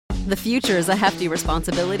The future is a hefty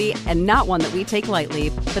responsibility and not one that we take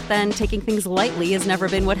lightly, but then taking things lightly has never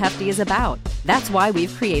been what Hefty is about. That's why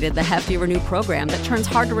we've created the Hefty Renew program that turns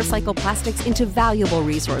hard-to-recycle plastics into valuable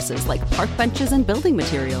resources like park benches and building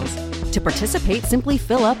materials. To participate, simply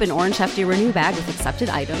fill up an orange Hefty Renew bag with accepted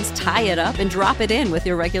items, tie it up, and drop it in with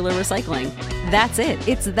your regular recycling. That's it.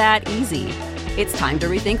 It's that easy. It's time to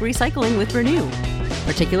rethink recycling with Renew.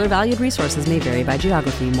 Particular valued resources may vary by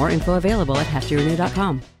geography. More info available at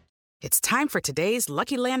heftyrenew.com. It's time for today's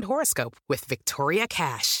Lucky Land horoscope with Victoria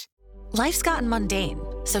Cash. Life's gotten mundane,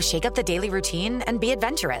 so shake up the daily routine and be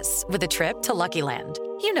adventurous with a trip to Lucky Land.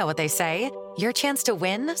 You know what they say, your chance to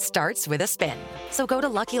win starts with a spin. So go to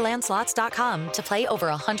LuckyLandSlots.com to play over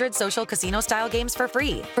 100 social casino-style games for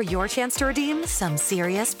free for your chance to redeem some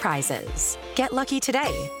serious prizes. Get lucky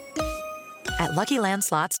today at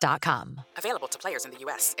LuckyLandSlots.com. Available to players in the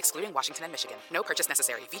U.S., excluding Washington and Michigan. No purchase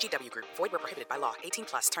necessary. VGW Group. Void where prohibited by law.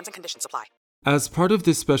 18+. Terms and conditions apply. As part of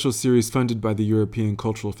this special series funded by the European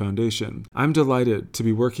Cultural Foundation, I'm delighted to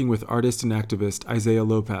be working with artist and activist Isaiah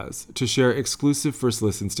Lopez to share exclusive first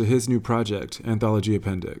listens to his new project, Anthology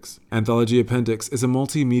Appendix. Anthology Appendix is a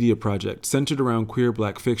multimedia project centered around queer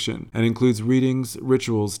Black fiction and includes readings,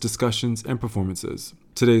 rituals, discussions, and performances.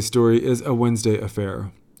 Today's story is A Wednesday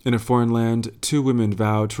Affair. In a foreign land, two women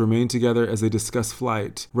vow to remain together as they discuss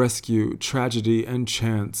flight, rescue, tragedy, and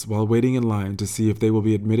chance while waiting in line to see if they will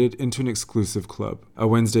be admitted into an exclusive club. A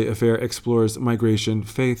Wednesday Affair explores migration,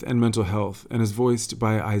 faith, and mental health and is voiced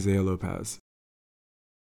by Isaiah Lopez.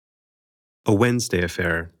 A Wednesday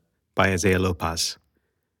Affair by Isaiah Lopez.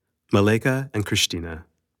 Maleka and Christina.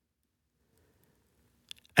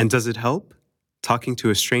 And does it help? Talking to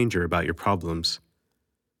a stranger about your problems.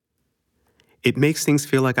 It makes things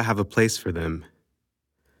feel like I have a place for them.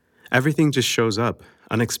 Everything just shows up,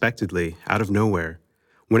 unexpectedly, out of nowhere,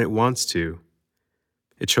 when it wants to.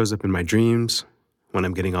 It shows up in my dreams, when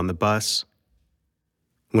I'm getting on the bus,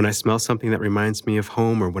 when I smell something that reminds me of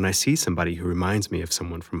home, or when I see somebody who reminds me of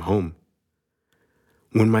someone from home.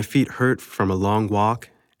 When my feet hurt from a long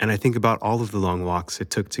walk, and I think about all of the long walks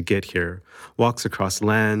it took to get here, walks across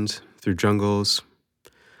land, through jungles,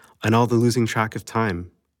 and all the losing track of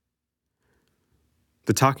time.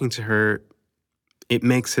 The talking to her, it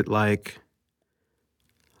makes it like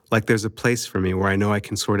there's a place for me where I know I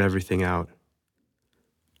can sort everything out.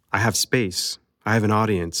 I have space. I have an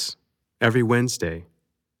audience. Every Wednesday.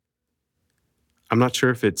 I'm not sure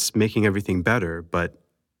if it's making everything better, but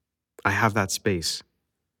I have that space.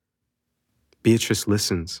 Beatrice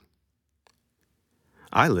listens.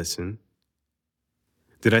 I listen.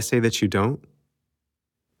 Did I say that you don't?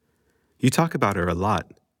 You talk about her a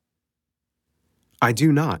lot. I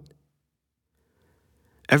do not.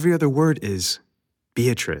 Every other word is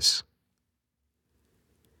Beatrice.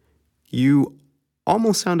 You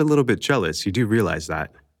almost sound a little bit jealous. You do realize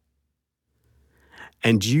that.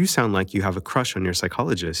 And you sound like you have a crush on your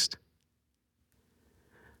psychologist.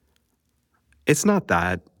 It's not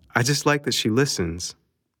that. I just like that she listens.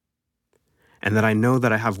 And that I know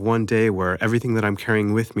that I have one day where everything that I'm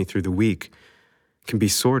carrying with me through the week can be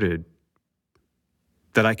sorted.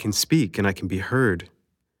 That I can speak and I can be heard.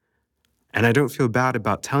 And I don't feel bad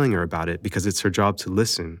about telling her about it because it's her job to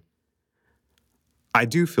listen. I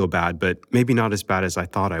do feel bad, but maybe not as bad as I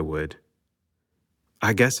thought I would.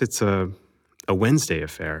 I guess it's a Wednesday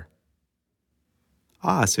affair.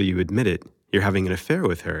 Ah, so you admit it. You're having an affair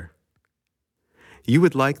with her. You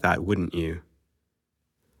would like that, wouldn't you?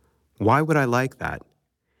 Why would I like that?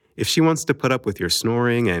 If she wants to put up with your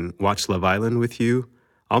snoring and watch Love Island with you,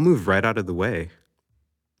 I'll move right out of the way.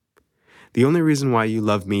 The only reason why you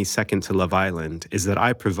love me second to Love Island is that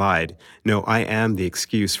I am the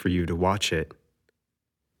excuse for you to watch it.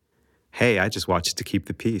 Hey, I just watch it to keep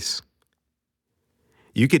the peace.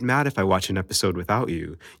 You get mad if I watch an episode without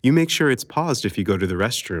you. You make sure it's paused if you go to the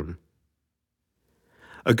restroom.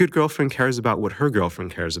 A good girlfriend cares about what her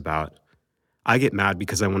girlfriend cares about. I get mad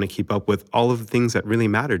because I want to keep up with all of the things that really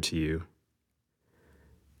matter to you.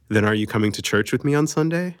 Then are you coming to church with me on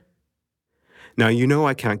Sunday? Now you know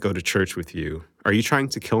I can't go to church with you. Are you trying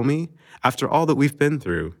to kill me? After all that we've been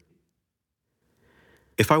through.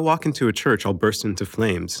 If I walk into a church, I'll burst into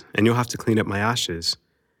flames, and you'll have to clean up my ashes.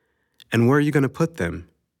 And where are you going to put them?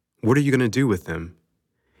 What are you going to do with them?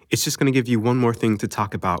 It's just going to give you one more thing to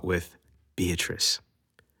talk about with Beatrice.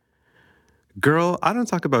 Girl, I don't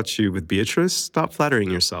talk about you with Beatrice. Stop flattering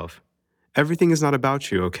yourself. Everything is not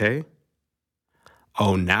about you, okay?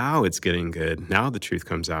 Oh, now it's getting good. Now the truth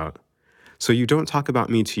comes out. So you don't talk about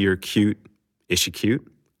me to your cute, is she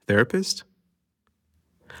cute, therapist?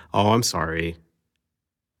 Oh, I'm sorry.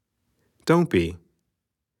 Don't be.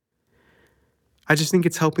 I just think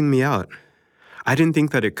it's helping me out. I didn't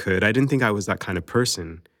think that it could. I didn't think I was that kind of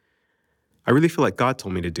person. I really feel like God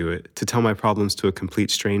told me to do it, to tell my problems to a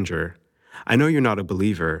complete stranger. I know you're not a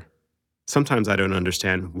believer. Sometimes I don't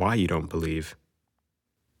understand why you don't believe.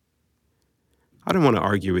 I don't want to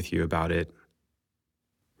argue with you about it.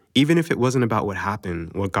 Even if it wasn't about what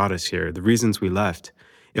happened, what got us here, the reasons we left,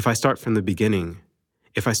 if I start from the beginning,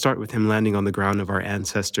 if I start with him landing on the ground of our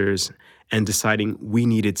ancestors and deciding we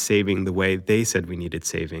needed saving the way they said we needed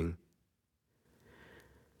saving,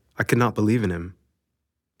 I could not believe in him.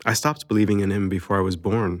 I stopped believing in him before I was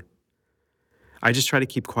born. I just try to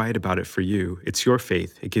keep quiet about it for you. It's your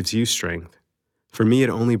faith. It gives you strength. For me, it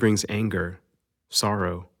only brings anger,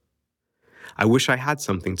 sorrow. I wish I had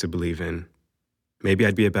something to believe in. Maybe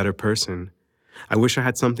I'd be a better person. I wish I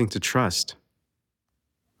had something to trust.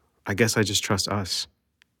 I guess I just trust us.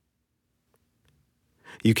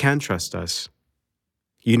 You can trust us.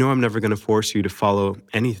 You know I'm never going to force you to follow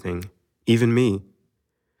anything, even me.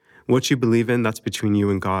 What you believe in, that's between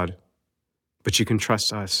you and God. But you can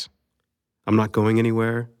trust us. I'm not going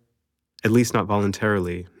anywhere, at least not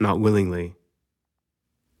voluntarily, not willingly.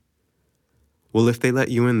 Well, if they let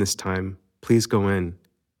you in this time, please go in.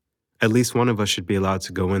 At least one of us should be allowed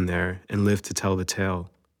to go in there and live to tell the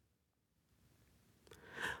tale.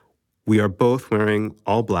 We are both wearing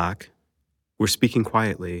all black. We're speaking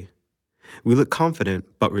quietly. We look confident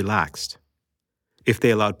but relaxed. If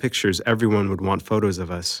they allowed pictures, everyone would want photos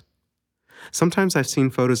of us. Sometimes I've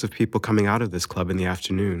seen photos of people coming out of this club in the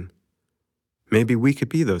afternoon. Maybe we could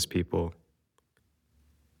be those people.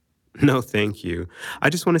 No, thank you.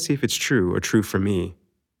 I just want to see if it's true or true for me.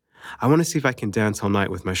 I want to see if I can dance all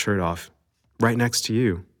night with my shirt off, right next to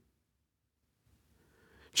you.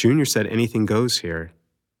 Junior said anything goes here.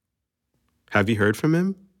 Have you heard from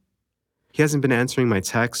him? He hasn't been answering my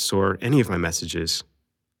texts or any of my messages.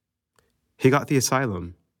 He got the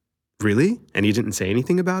asylum. Really? And he didn't say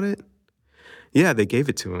anything about it? Yeah, they gave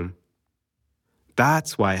it to him.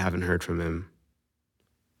 That's why I haven't heard from him.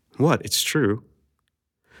 What? It's true.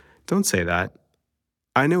 Don't say that.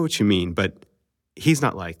 I know what you mean, but he's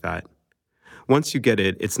not like that. Once you get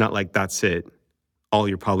it, it's not like that's it. All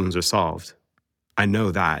your problems are solved. I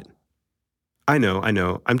know that. I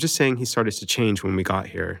know. I'm just saying he started to change when we got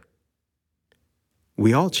here.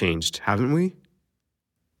 We all changed, haven't we?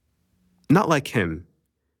 Not like him.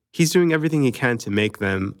 He's doing everything he can to make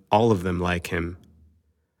them, all of them, like him.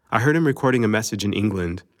 I heard him recording a message in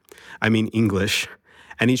English,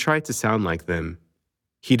 and he tried to sound like them.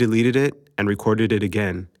 He deleted it and recorded it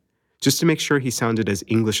again, just to make sure he sounded as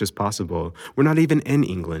English as possible. We're not even in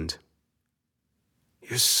England.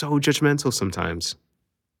 You're so judgmental sometimes.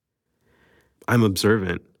 I'm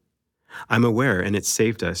observant. I'm aware, and it's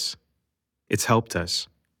saved us. It's helped us.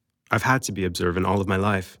 I've had to be observant all of my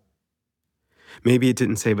life. Maybe it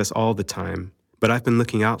didn't save us all the time, but I've been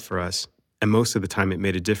looking out for us, and most of the time it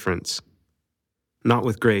made a difference. Not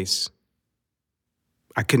with Grace.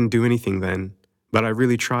 I couldn't do anything then, but I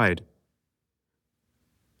really tried.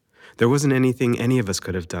 There wasn't anything any of us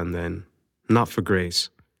could have done then, not for Grace.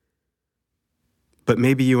 But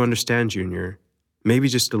maybe you understand, Junior. Maybe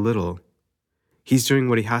just a little. He's doing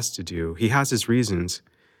what he has to do. He has his reasons.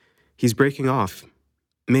 He's breaking off.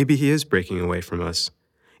 Maybe he is breaking away from us.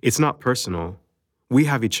 It's not personal. We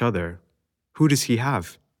have each other. Who does he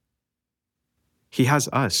have? He has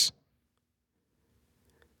us.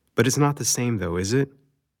 But it's not the same though, is it?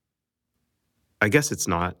 I guess it's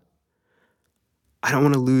not. I don't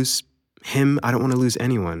want to lose him. I don't want to lose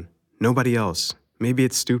anyone. Nobody else. Maybe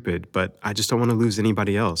it's stupid, but I just don't want to lose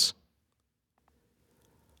anybody else.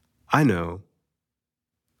 I know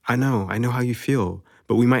how you feel,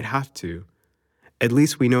 but we might have to. At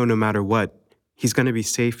least we know no matter what, he's going to be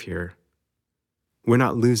safe here. We're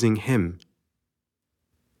not losing him.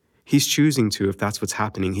 He's choosing to, if that's what's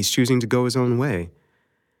happening. He's choosing to go his own way.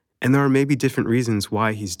 And there are maybe different reasons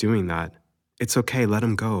why he's doing that. It's okay, let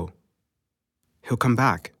him go. He'll come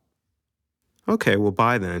back. Okay, well,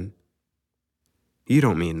 bye then. You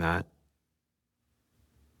don't mean that.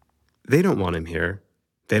 They don't want him here.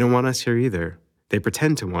 They don't want us here either. They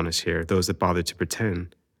pretend to want us here, those that bother to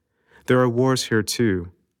pretend. There are wars here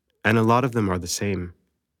too, and a lot of them are the same.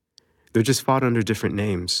 They're just fought under different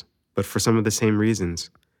names, but for some of the same reasons.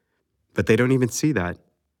 But they don't even see that.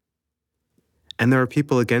 And there are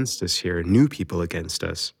people against us here, new people against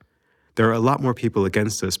us. There are a lot more people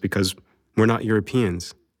against us because we're not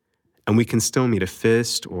Europeans, and we can still meet a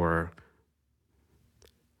fist or...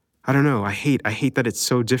 I don't know, I hate that it's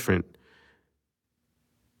so different.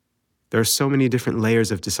 There are so many different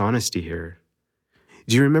layers of dishonesty here.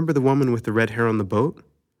 Do you remember the woman with the red hair on the boat?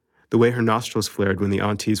 the way her nostrils flared when the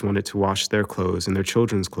aunties wanted to wash their clothes and their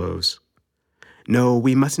children's clothes. No,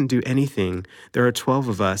 we mustn't do anything. There are 12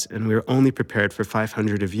 of us, and we're only prepared for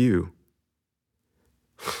 500 of you.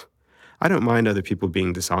 I don't mind other people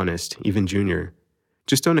being dishonest, even Junior.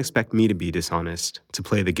 Just don't expect me to be dishonest, to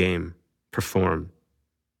play the game, perform.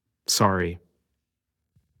 Sorry.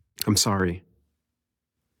 I'm sorry.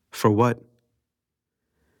 For what?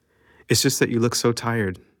 It's just that you look so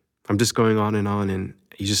tired. I'm just going on, and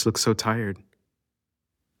you just look so tired.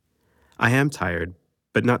 I am tired,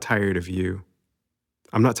 but not tired of you.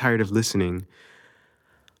 I'm not tired of listening.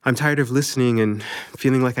 I'm tired of listening and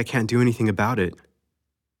feeling like I can't do anything about it.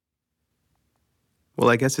 Well,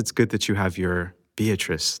 I guess it's good that you have your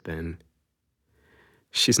Beatrice, then.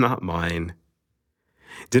 She's not mine.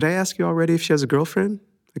 Did I ask you already if she has a girlfriend?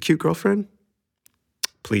 A cute girlfriend?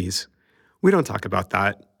 Please, we don't talk about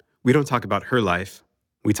that. We don't talk about her life.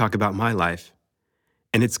 We talk about my life.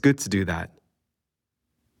 And it's good to do that.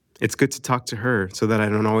 It's good to talk to her so that I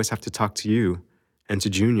don't always have to talk to you and to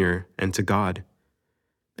Junior and to God.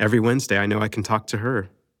 Every Wednesday, I know I can talk to her.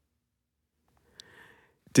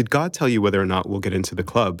 Did God tell you whether or not we'll get into the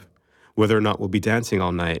club? Whether or not we'll be dancing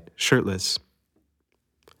all night, shirtless?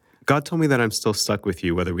 God told me that I'm still stuck with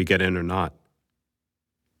you whether we get in or not.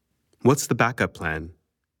 What's the backup plan?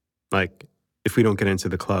 Like, if we don't get into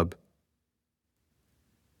the club?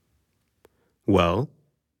 Well,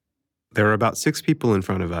 there are about 6 people in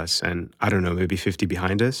front of us and, I don't know, maybe 50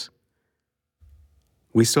 behind us.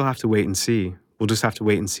 We still have to wait and see. We'll just have to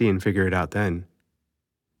wait and see and figure it out then.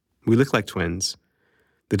 We look like twins.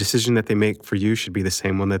 The decision that they make for you should be the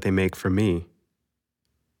same one that they make for me.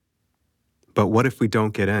 But what if we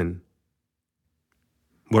don't get in?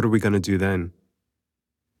 What are we going to do then?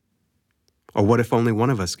 Or what if only one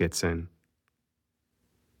of us gets in?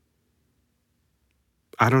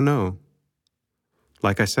 I don't know.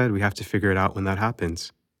 Like I said, we have to figure it out when that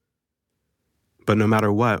happens. But no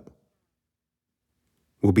matter what,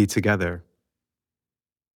 we'll be together.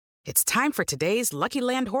 It's time for today's Lucky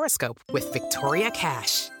Land horoscope with Victoria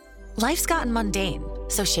Cash. Life's gotten mundane,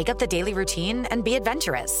 so shake up the daily routine and be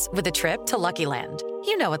adventurous with a trip to Lucky Land.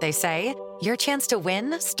 You know what they say, your chance to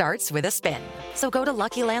win starts with a spin. So go to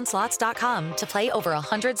LuckyLandSlots.com to play over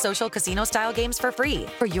 100 social casino-style games for free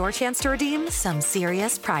for your chance to redeem some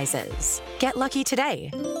serious prizes. Get lucky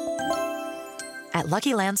today at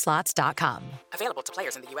LuckyLandSlots.com. Available to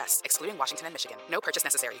players in the U.S., excluding Washington and Michigan. No purchase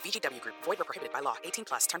necessary. VGW Group. Void where prohibited by law.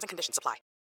 18+. Terms and conditions apply.